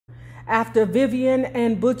After Vivian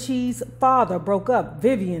and Butchie's father broke up,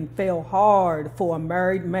 Vivian fell hard for a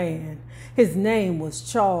married man. His name was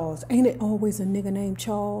Charles. Ain't it always a nigga named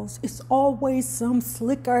Charles? It's always some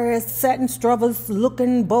slick-ass, satin struthers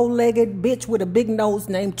looking, bow-legged bitch with a big nose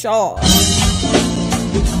named Charles.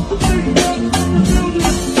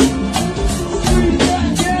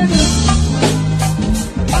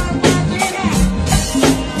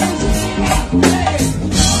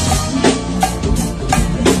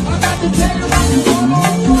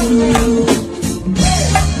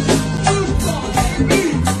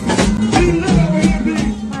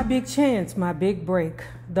 My big chance, my big break,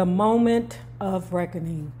 the moment of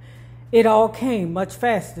reckoning. It all came much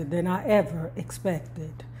faster than I ever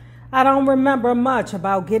expected. I don't remember much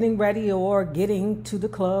about getting ready or getting to the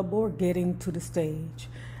club or getting to the stage.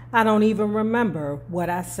 I don't even remember what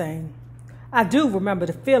I sang. I do remember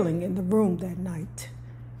the feeling in the room that night.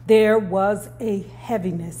 There was a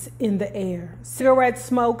heaviness in the air. Cigarette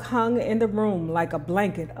smoke hung in the room like a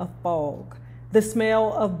blanket of fog. The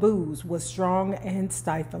smell of booze was strong and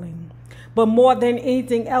stifling. But more than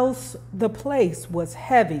anything else, the place was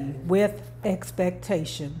heavy with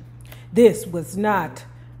expectation. This was not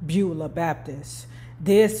Beulah Baptist.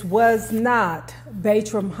 This was not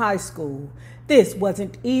Batram High School. This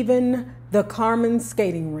wasn't even the Carmen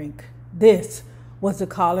skating rink. This was the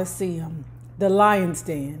Coliseum, the Lion's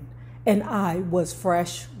Den, and I was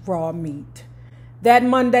fresh, raw meat. That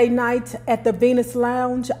Monday night at the Venus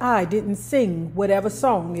Lounge, I didn't sing whatever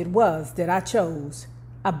song it was that I chose.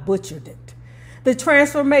 I butchered it. The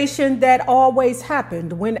transformation that always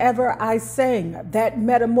happened whenever I sang, that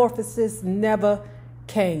metamorphosis never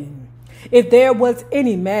came. If there was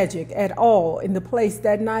any magic at all in the place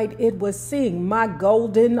that night, it was seeing my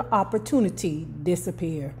golden opportunity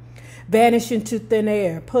disappear, vanish into thin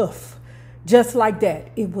air, poof. Just like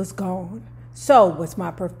that, it was gone. So was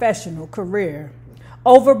my professional career.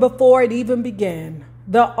 Over before it even began.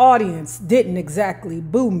 The audience didn't exactly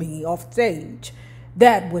boo me off stage.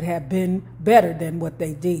 That would have been better than what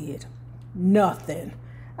they did. Nothing.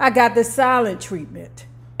 I got the silent treatment,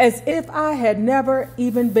 as if I had never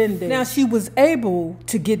even been there. Now, she was able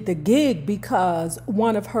to get the gig because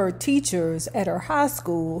one of her teachers at her high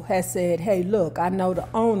school had said, hey, look, I know the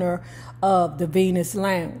owner of the Venus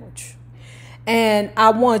Lounge, and I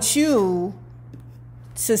want you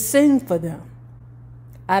to sing for them.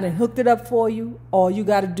 I done hooked it up for you. All you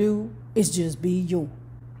got to do is just be you.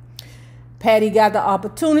 Patti got the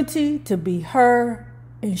opportunity to be her,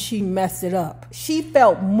 and she messed it up. She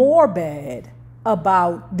felt more bad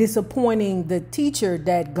about disappointing the teacher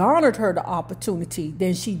that garnered her the opportunity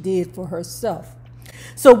than she did for herself.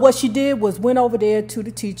 So what she did was went over there to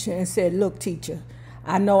the teacher and said, look, teacher,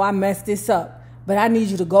 I know I messed this up, but I need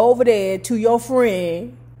you to go over there to your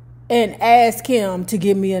friend and ask him to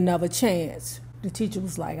give me another chance. The teacher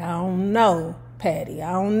was like, I don't know, Patti,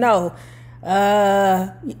 I don't know.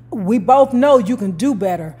 We both know you can do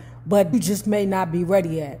better, but you just may not be ready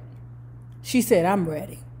yet. She said, I'm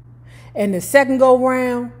ready. And the second go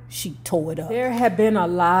round, she tore it up. There had been a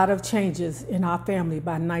lot of changes in our family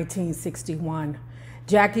by 1961.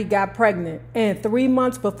 Jackie got pregnant, and 3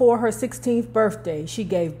 months before her 16th birthday, she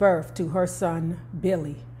gave birth to her son,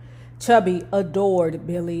 Billy. Chubby adored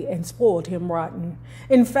Billy and spoiled him rotten.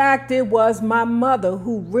 In fact, it was my mother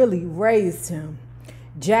who really raised him.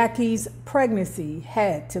 Jackie's pregnancy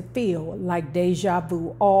had to feel like deja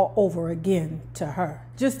vu all over again to her.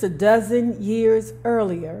 Just a dozen years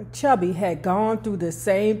earlier, Chubby had gone through the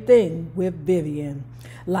same thing with Vivian.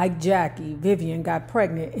 Like Jackie, Vivian got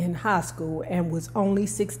pregnant in high school and was only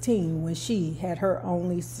 16 when she had her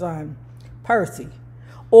only son, Percy,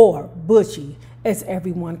 or Butchie, as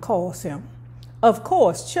everyone calls him. Of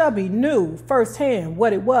course, Chubby knew firsthand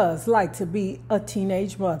what it was like to be a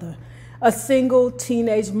teenage mother, a single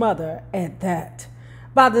teenage mother at that.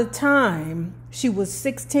 By the time she was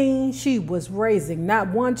 16, she was raising not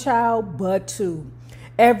one child, but two.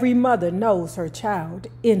 Every mother knows her child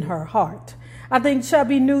in her heart. I think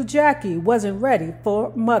Chubby knew Jackie wasn't ready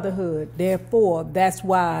for motherhood. Therefore, that's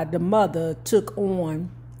why the mother took on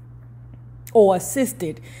or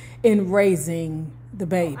assisted in raising the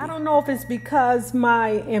baby. I don't know if it's because my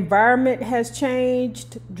environment has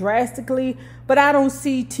changed drastically, but I don't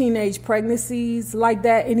see teenage pregnancies like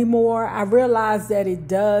that anymore. I realize that it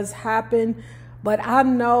does happen, but I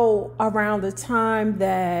know around the time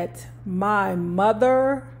that my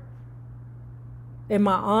mother and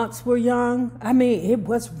my aunts were young, I mean, it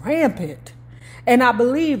was rampant. And I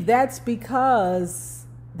believe that's because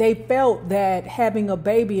they felt that having a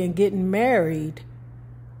baby and getting married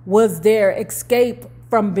was their escape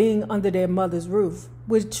from being under their mother's roof,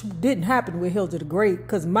 which didn't happen with Hilda the Great,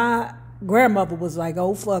 because my grandmother was like,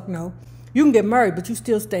 oh, fuck no. You can get married, but you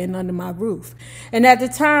still staying under my roof. And at the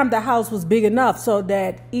time, the house was big enough so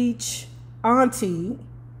that each auntie,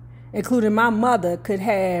 including my mother, could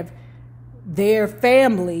have their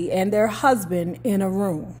family and their husband in a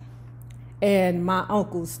room. And my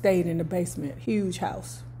uncle stayed in the basement. Huge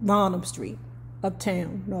house, Bonham Street,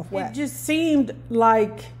 uptown, Northwest. It just seemed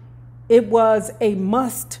like it was a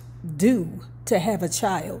must-do to have a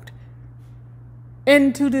child.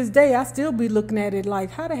 And to this day, I still be looking at it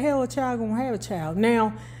like, how the hell a child gonna have a child?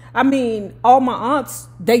 Now, I mean, all my aunts,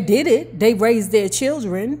 they did it. They raised their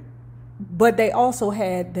children, but they also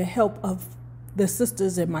had the help of the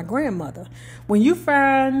sisters and my grandmother. When you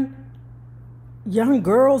find young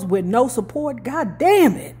girls with no support, god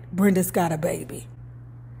damn it, Brenda's got a baby.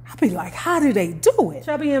 I'll be like, how do they do it?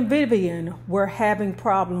 Chubby and Vivian were having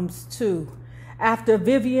problems too. After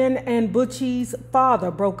Vivian and Butchie's father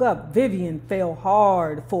broke up, Vivian fell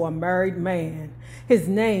hard for a married man. His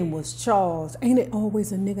name was Charles. Ain't it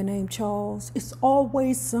always a nigga named Charles? It's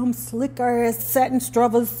always some slick-ass,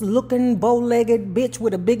 satin-struthers-looking, bow-legged bitch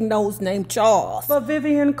with a big nose named Charles. But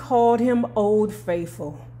Vivian called him Old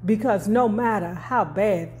Faithful because no matter how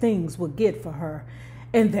bad things would get for her,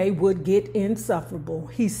 and they would get insufferable,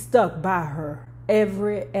 he stuck by her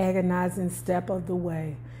every agonizing step of the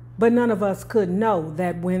way. But none of us could know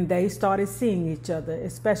that when they started seeing each other,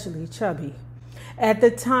 especially Chubby. At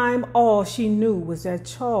the time, all she knew was that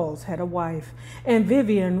Charles had a wife and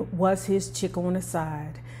Vivian was his chick on the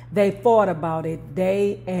side. They fought about it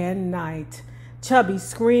day and night. Chubby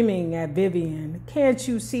screaming at Vivian, can't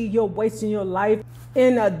you see you're wasting your life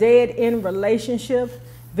in a dead-end relationship?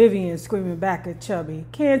 Vivian screaming back at Chubby,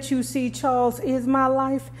 can't you see Charles is my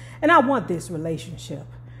life and I want this relationship?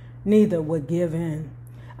 Neither would give in.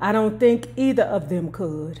 I don't think either of them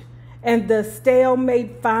could. And the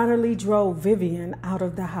stalemate finally drove Vivian out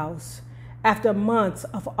of the house. After months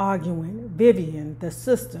of arguing, Vivian, the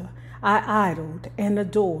sister I idoled and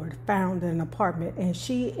adored, found an apartment and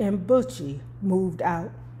she and Butchie moved out.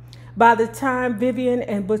 By the time Vivian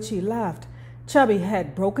and Butchie left, Chubby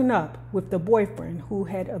had broken up with the boyfriend who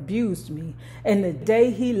had abused me, and the day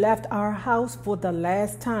he left our house for the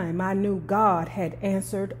last time, I knew God had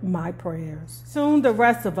answered my prayers. Soon the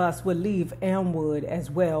rest of us would leave Elmwood as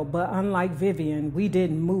well, but unlike Vivian, we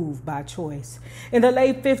didn't move by choice. In the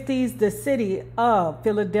late 50s, the city of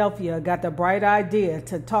Philadelphia got the bright idea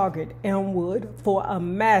to target Elmwood for a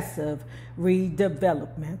massive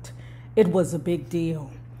redevelopment. It was a big deal,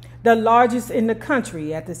 the largest in the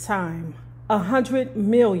country at the time. $100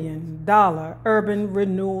 million urban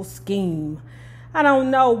renewal scheme. I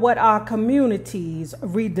don't know what our community's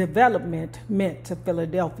redevelopment meant to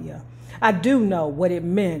Philadelphia. I do know what it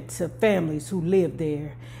meant to families who lived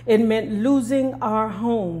there. It meant losing our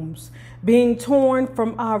homes, being torn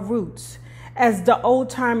from our roots. As the old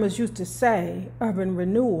timers used to say, urban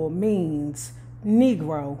renewal means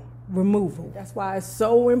Negro removal. That's why it's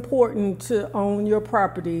so important to own your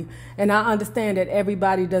property. And I understand that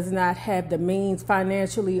everybody does not have the means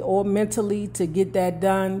financially or mentally to get that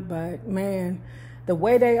done. But man, the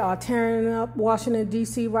way they are tearing up Washington,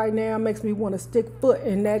 D.C. right now makes me want to stick foot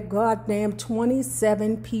in that goddamn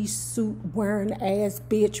 27-piece suit wearing ass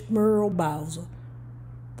bitch Merle Bowser.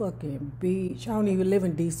 Fucking bitch. I don't even live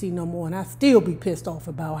in D.C. no more, and I still be pissed off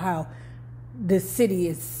about how the city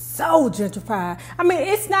is so gentrified. I mean,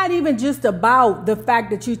 it's not even just about the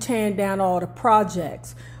fact that you're tearing down all the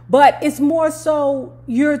projects, but it's more so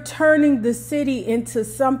you're turning the city into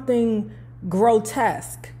something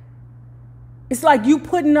grotesque. It's like you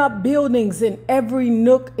putting up buildings in every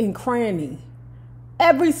nook and cranny.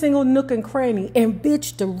 Every single nook and cranny. And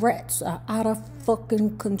bitch, the rats are out of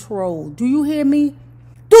fucking control. Do you hear me?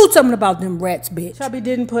 Do something about them rats, bitch. Chubby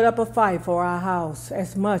didn't put up a fight for our house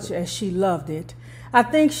as much as she loved it. I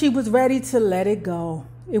think she was ready to let it go.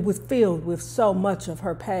 It was filled with so much of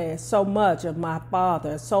her past, so much of my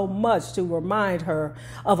father, so much to remind her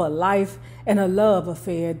of a life and a love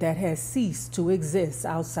affair that has ceased to exist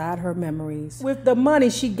outside her memories. With the money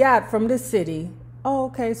she got from the city, oh,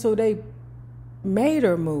 okay, so they made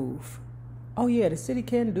her move. Oh yeah, the city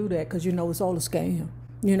can't do that because, you know, it's all a scam.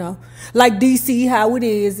 You know, like DC, how it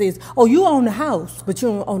is, oh, you own the house, but you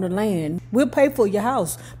don't own the land. We'll pay for your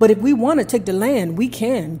house. But if we want to take the land, we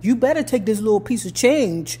can. You better take this little piece of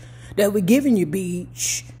change that we're giving you,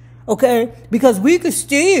 bitch. Okay? Because we could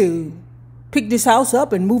still pick this house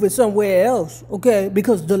up and move it somewhere else. Okay?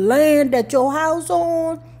 Because the land that your house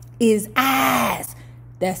on is ours.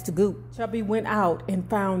 That's the goop. Chubby went out and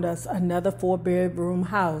found us another 4-bedroom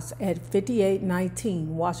house at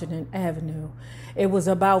 5819 Washington Avenue. It was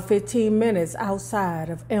about 15 minutes outside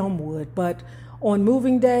of Elmwood, but On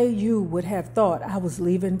moving day, you would have thought I was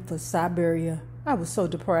leaving for Siberia. I was so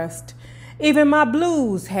depressed. Even my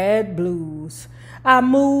blues had blues. Our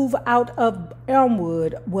move out of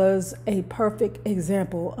Elmwood was a perfect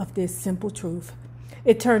example of this simple truth.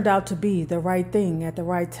 It turned out to be the right thing at the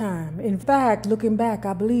right time. In fact, looking back,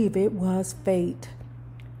 I believe it was fate.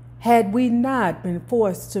 Had we not been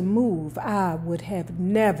forced to move, I would have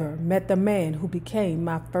never met the man who became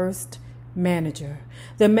my first manager,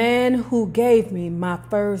 the man who gave me my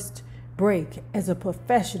first break as a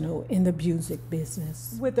professional in the music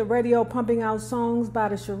business. With the radio pumping out songs by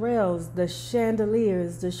the Shirelles, the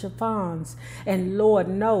Chandeliers, the Chiffons, and Lord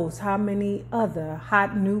knows how many other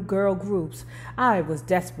hot new girl groups, I was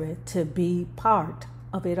desperate to be part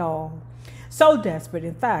of it all. So desperate,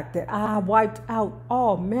 in fact, that I wiped out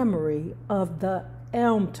all memory of the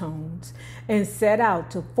Elm Tones and set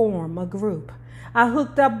out to form a group. I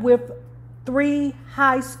hooked up with 3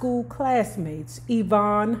 high school classmates,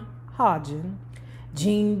 Yvonne Hodgen,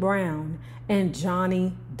 Jean Brown, and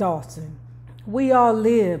Johnny Dawson. We all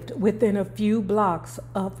lived within a few blocks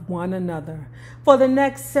of one another. For the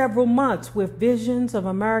next several months, with visions of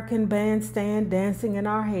American Bandstand dancing in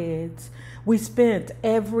our heads, we spent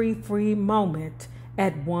every free moment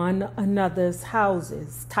at one another's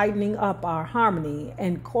houses, tightening up our harmony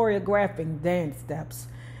and choreographing dance steps.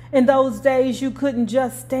 In those days, you couldn't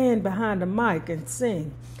just stand behind a mic and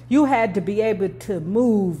sing. You had to be able to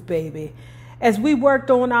move, baby. As we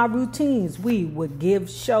worked on our routines, we would give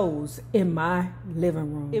shows in my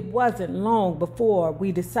living room. It wasn't long before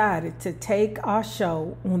we decided to take our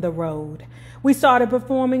show on the road. We started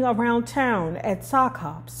performing around town at sock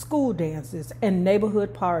hops, school dances, and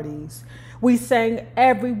neighborhood parties. We sang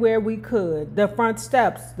everywhere we could, the front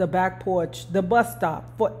steps, the back porch, the bus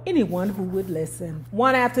stop, for anyone who would listen.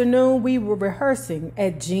 One afternoon, we were rehearsing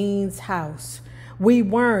at Jean's house. We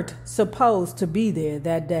weren't supposed to be there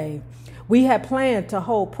that day. We had planned to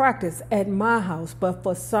hold practice at my house, but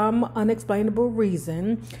for some unexplainable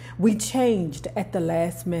reason, we changed at the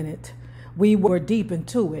last minute. We were deep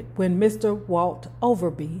into it when Mr. Walt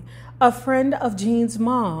Overby, a friend of Jean's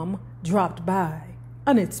mom, dropped by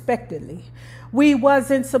unexpectedly. We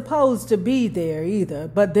wasn't supposed to be there either,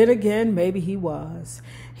 but then again, maybe he was.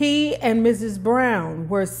 He and Mrs. Brown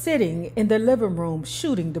were sitting in the living room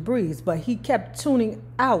shooting the breeze, but he kept tuning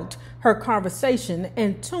out her conversation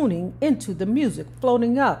and tuning into the music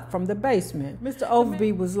floating up from the basement. Mr.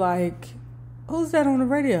 Overby was like, "Who's that on the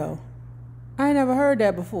radio? I ain't never heard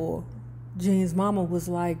that before." Jean's mama was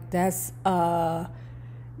like, "That's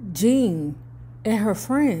Jean and her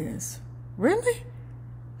friends." "Really?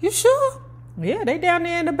 You sure?" "Yeah, they down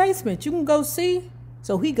there in the basement. You can go see."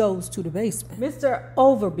 So he goes to the basement. Mr.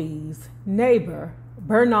 Overby's neighbor,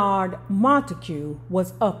 Bernard Montague,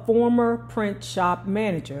 was a former print shop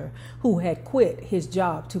manager who had quit his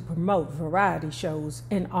job to promote variety shows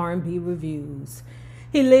and R&B reviews.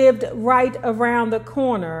 He lived right around the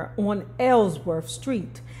corner on Ellsworth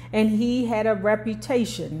Street, and he had a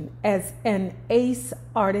reputation as an ace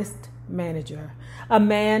artist manager, a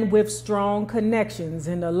man with strong connections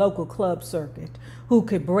in the local club circuit who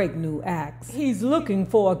could break new acts. "He's looking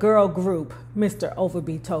for a girl group," Mr.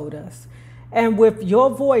 Overby told us, "and with your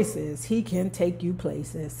voices, he can take you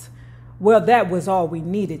places." Well, that was all we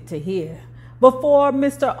needed to hear. Before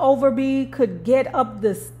Mr. Overby could get up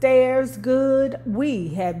the stairs good, we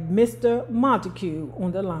had Mr. Montague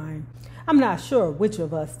on the line. I'm not sure which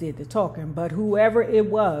of us did the talking, but whoever it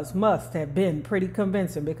was must have been pretty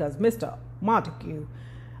convincing, because Mr. Montague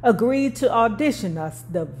agreed to audition us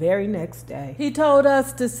the very next day. He told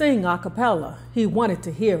us to sing a cappella. He wanted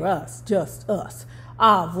to hear us, just us,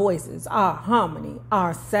 our voices, our harmony,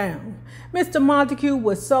 our sound. Mr. Montague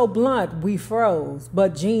was so blunt we froze,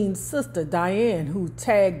 but Jean's sister Diane, who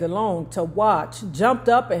tagged along to watch, jumped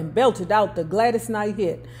up and belted out the Gladys Knight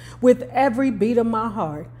hit with every beat of my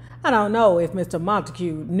heart. I don't know if Mr.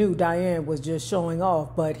 Montague knew Diane was just showing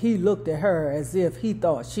off, but he looked at her as if he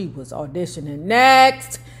thought she was auditioning.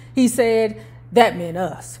 "Next," he said. That meant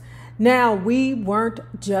us. Now, we weren't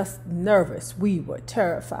just nervous, we were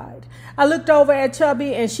terrified. I looked over at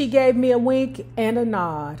Chubby and she gave me a wink and a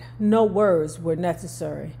nod. No words were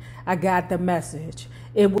necessary. I got the message.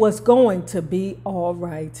 It was going to be all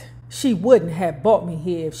right. She wouldn't have brought me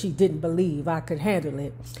here if she didn't believe I could handle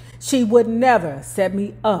it. She would never set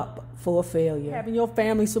me up for failure. Having your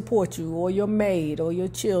family support you, or your maid, or your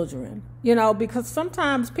children. You know, because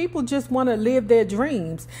sometimes people just want to live their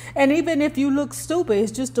dreams. And even if you look stupid,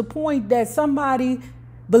 it's just the point that somebody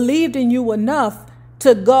believed in you enough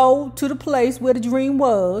to go to the place where the dream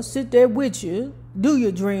was, sit there with you, do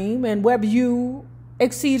your dream, and whether you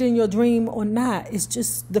exceeding your dream or not. It's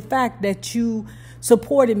just the fact that you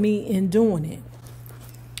supported me in doing it.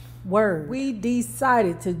 Word. We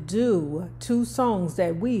decided to do 2 songs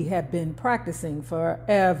that we have been practicing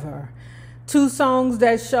forever. 2 songs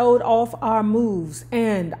that showed off our moves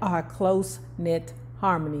and our close-knit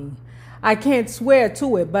harmony. I can't swear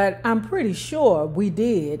to it, but I'm pretty sure we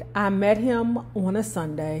did. I met him on a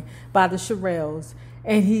Sunday by the Shirelles,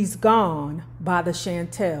 and he's gone by the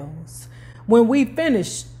Chantels. When we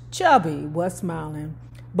finished, Chubby was smiling,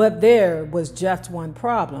 but there was just one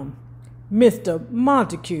problem. Mr.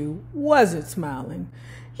 Montague wasn't smiling.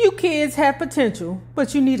 You kids have potential,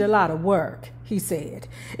 but you need a lot of work, he said.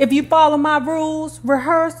 If you follow my rules,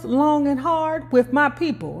 rehearse long and hard with my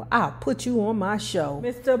people, I'll put you on my show.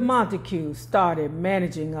 Mr. Montague started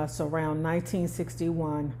managing us around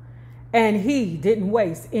 1961, and he didn't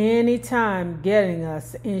waste any time getting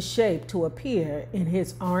us in shape to appear in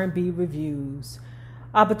his R&B reviews.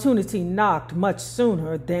 Opportunity knocked much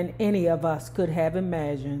sooner than any of us could have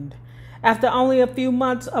imagined. After only a few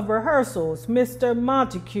months of rehearsals, Mr.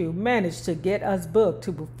 Montague managed to get us booked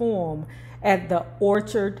to perform at the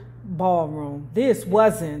Orchard Ballroom. This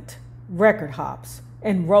wasn't record hops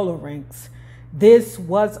and roller rinks. This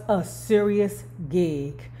was a serious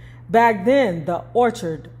gig. Back then, the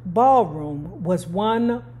Orchard Ballroom was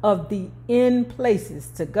one of the in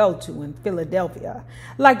places to go to in Philadelphia,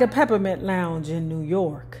 like the Peppermint Lounge in New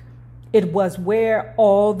York. It was where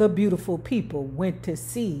all the beautiful people went to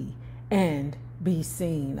see and be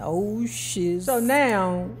seen. Oh, shiz. So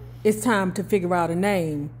now it's time to figure out a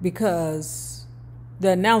name, because the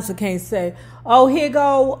announcer can't say, oh, here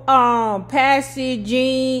go Patti,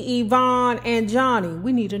 Jean, Yvonne, and Johnny.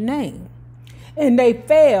 We need a name. And they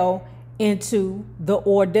fell into the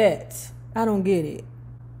Ordettes. I don't get it,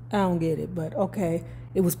 but okay.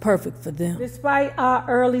 It was perfect for them. Despite our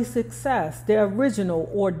early success, the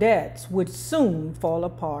original Ordettes would soon fall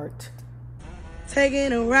apart.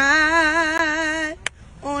 Taking a ride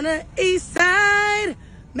on the east side,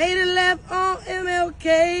 made a left on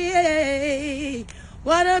MLK.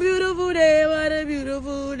 What a beautiful day, what a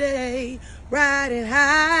beautiful day. Riding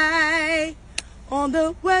high on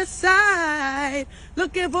the west side,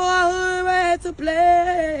 looking for a hood rat to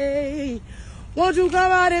play. Won't you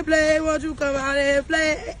come out and play, won't you come out and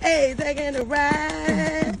play? Hey, taking a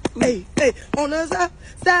ride, hey, hey, on the south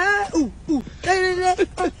side, ooh, ooh,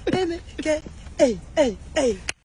 MLK. Hey, hey, hey.